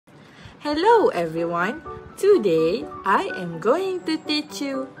Hello everyone! Today I am going to teach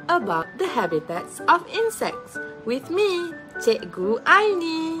you about the habitats of insects with me, Cikgu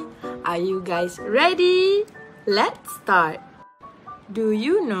Aini. Are you guys ready? Let's start! Do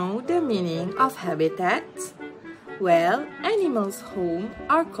you know the meaning of habitats? Well, animals' homes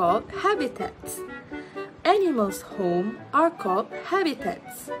are called habitats. Animals' homes are called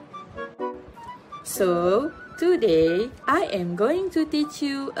habitats. So, today I am going to teach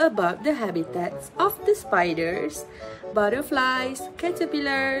you about the habitats of the spiders, butterflies,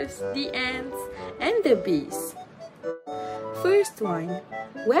 caterpillars, the ants, and the bees. First one,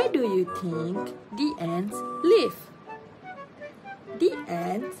 where do you think the ants live? The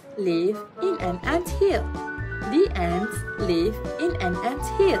ants live in an anthill. The ants live in an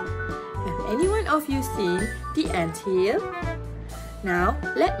anthill. Have anyone of you seen the anthill? Now,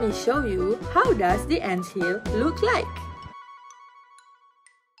 let me show you how does the anthill look like.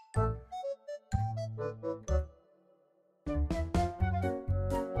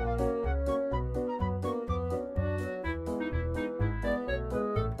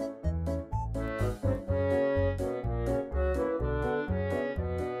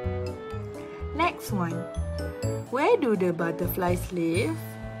 Next one. Where do the butterflies live?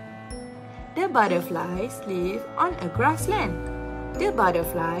 The butterflies live on a grassland. The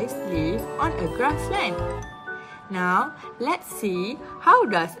butterflies live on a grassland. Now, let's see how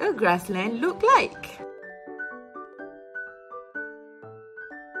does a grassland look like.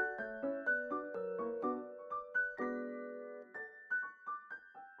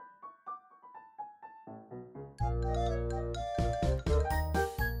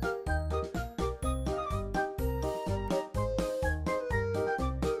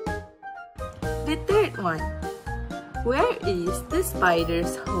 The third one. Where is the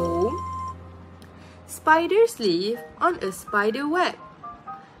spider's home? Spiders live on a spider web.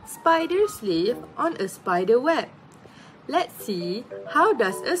 Spiders live on a spider web. Let's see how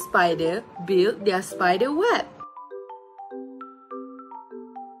does a spider build their spider web.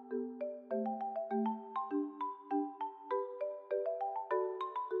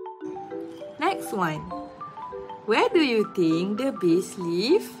 Next one. Where do you think the bees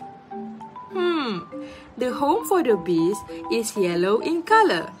live? The home for the bees is yellow in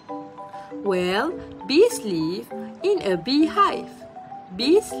color. Well, bees live in a beehive.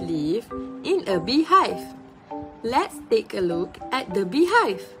 Bees live in a beehive. Let's take a look at the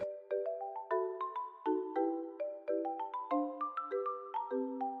beehive.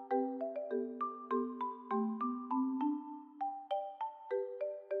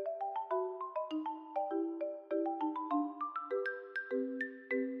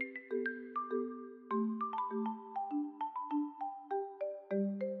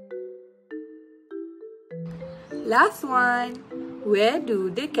 Last one. Where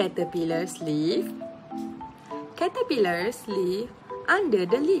do the caterpillars live? Caterpillars live under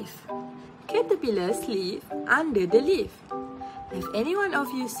the leaf. Caterpillars live under the leaf. Have anyone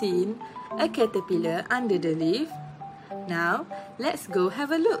of you seen a caterpillar under the leaf? Now, let's go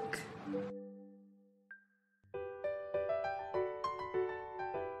have a look.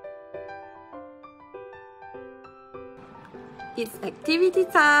 It's activity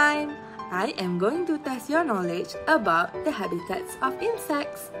time! I am going to test your knowledge about the habitats of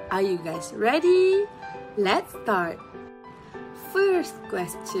insects. Are you guys ready? Let's start. First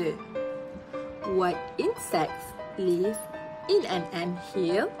question. What insects live in an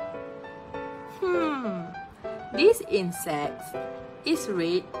anthill? This insect is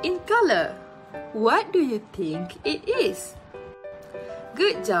red in color. What do you think it is?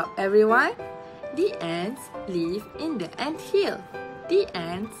 Good job, everyone. The ants live in the anthill. The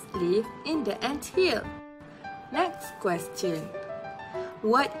ants live in the anthill. Next question.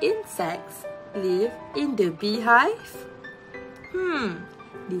 What insects live in the beehive?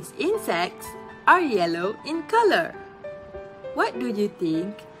 These insects are yellow in color. What do you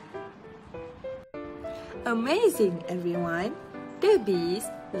think? Amazing, everyone. The bees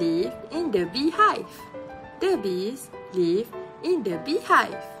live in the beehive. The bees live in the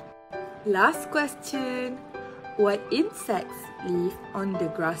beehive. Last question. What insects live on the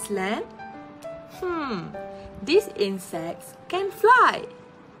grassland? These insects can fly.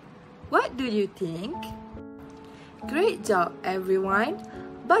 What do you think? Great job, everyone.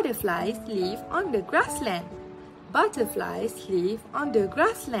 Butterflies live on the grassland. Butterflies live on the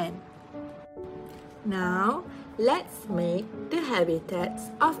grassland. Now, let's make the habitats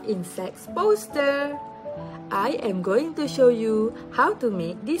of insects poster. I am going to show you how to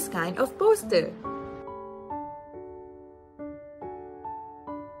make this kind of poster.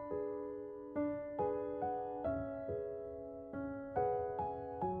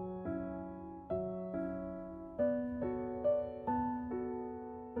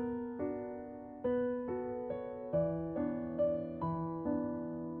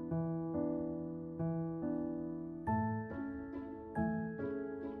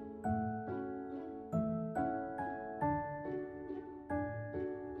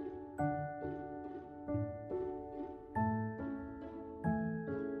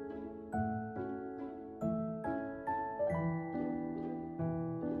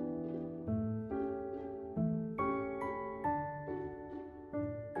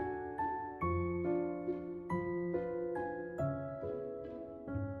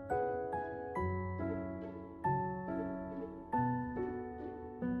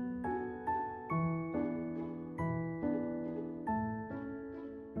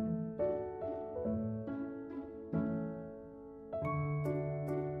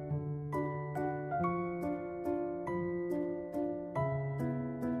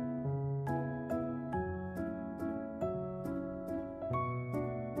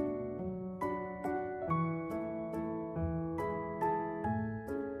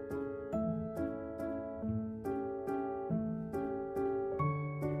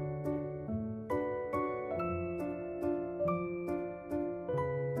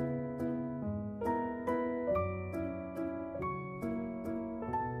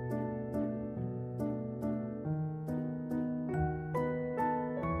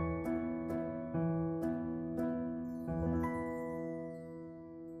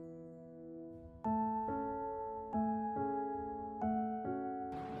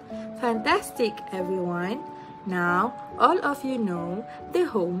 Fantastic, everyone! Now, all of you know the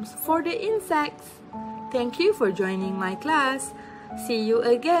homes for the insects. Thank you for joining my class. See you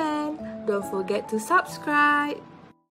again. Don't forget to subscribe.